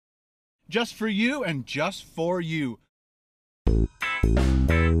just for you and just for you.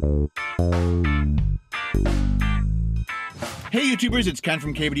 Hey YouTubers, it's Ken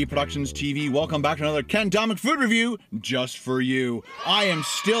from KBDProductionsTV. Welcome back to another Domik food review just for you. I am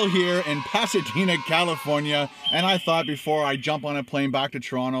still here in Pasadena, California, and I thought before I jump on a plane back to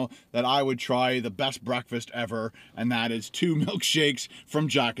Toronto that I would try the best breakfast ever, and that is 2 milkshakes from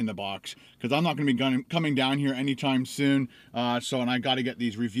Jack in the Box. Because I'm not going to be coming down here anytime soon, and I got to get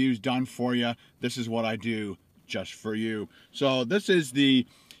these reviews done for you. This is what I do just for you. So this is the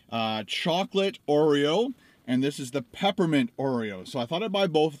chocolate Oreo, and this is the peppermint Oreo. So I thought I'd buy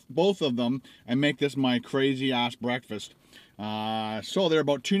both of them and make this my crazy ass breakfast. So they're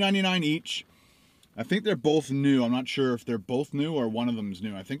about $2.99 each. I think they're both new. I'm not sure if they're both new or one of them is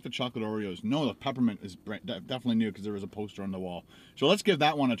new. I think the chocolate Oreo is, no, the peppermint is definitely new because there was a poster on the wall. So let's give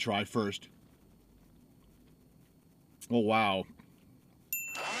that one a try first. Oh, wow.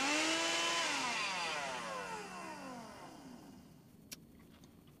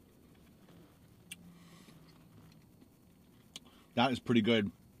 That is pretty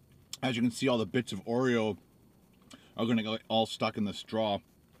good. As you can see, all the bits of Oreo are going to get all stuck in the straw.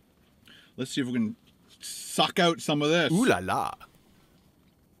 Let's see if we can suck out some of this. Ooh la la.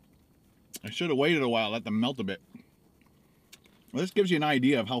 I should have waited a while, let them melt a bit. Well, this gives you an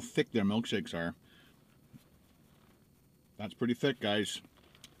idea of how thick their milkshakes are. That's pretty thick, guys.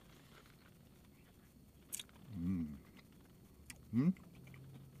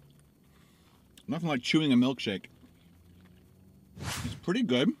 Nothing like chewing a milkshake. It's pretty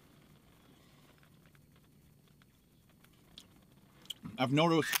good. I've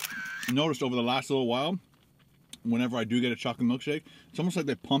noticed over the last little while, whenever I do get a chocolate milkshake, it's almost like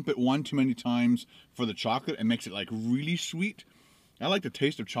they pump it one too many times for the chocolate and makes it like really sweet. I like the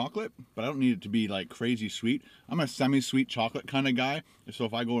taste of chocolate, but I don't need it to be like crazy sweet. I'm a semi-sweet chocolate kind of guy, so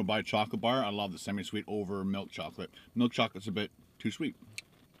if I go and buy a chocolate bar, I love the semi-sweet over milk chocolate. Milk chocolate's a bit too sweet.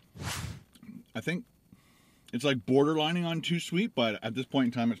 I think it's like borderlining on too sweet, but at this point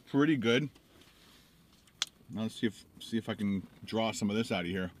in time, it's pretty good. Now let's see if I can draw some of this out of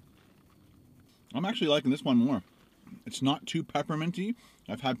here. I'm actually liking this one more. It's not too pepperminty.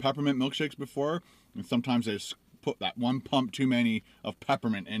 I've had peppermint milkshakes before, and sometimes they just put that one pump too many of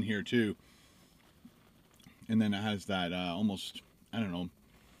peppermint in here too. And then it has that almost, I don't know,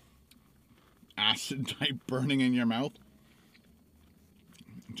 acid type burning in your mouth.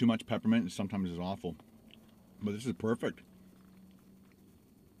 Too much peppermint sometimes is awful. But this is perfect.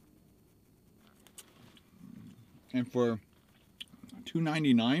 And for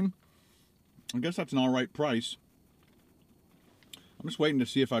 $2.99, I guess that's an alright price. I'm just waiting to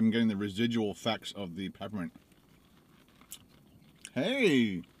see if I'm getting the residual effects of the peppermint.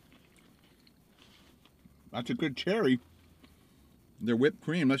 Hey! That's a good cherry. They're whipped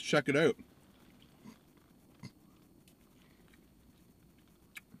cream. Let's check it out.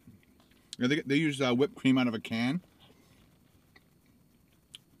 They use whipped cream out of a can.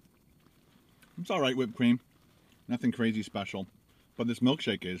 It's alright whipped cream. Nothing crazy special. But this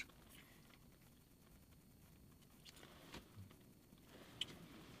milkshake is.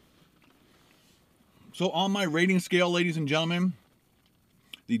 So on my rating scale, ladies and gentlemen,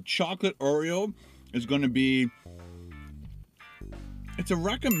 the chocolate Oreo is going to be, it's a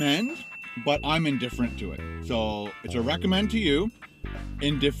recommend, but I'm indifferent to it. So it's a recommend to you,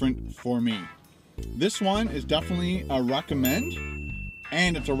 indifferent for me. This one is definitely a recommend,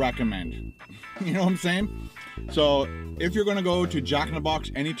 and it's a recommend. You know what I'm saying? So if you're gonna go to Jack in the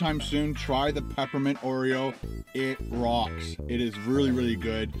Box anytime soon, try the peppermint Oreo. It rocks. It is really, really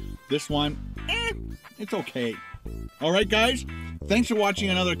good. This one, it's okay. All right, guys. Thanks for watching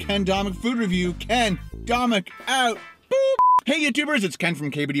another Ken Domik food review. Ken Domik out. Boop. Hey YouTubers, it's Ken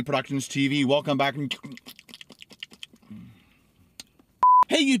from KBDProductionsTV. Welcome back.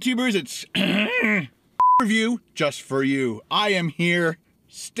 Hey YouTubers, it's review just for you. I am here,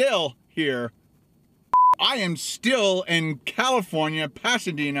 still here. I am still in California,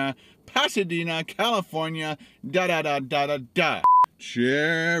 Pasadena, California, da-da-da-da-da-da.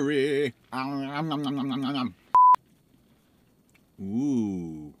 Cherry.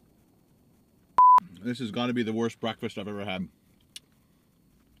 Ooh. This has got to be the worst breakfast I've ever had.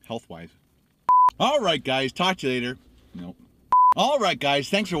 Health-wise. All right, guys. Talk to you later. Nope. All right, guys.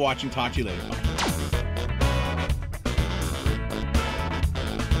 Thanks for watching. Talk to you later. Bye.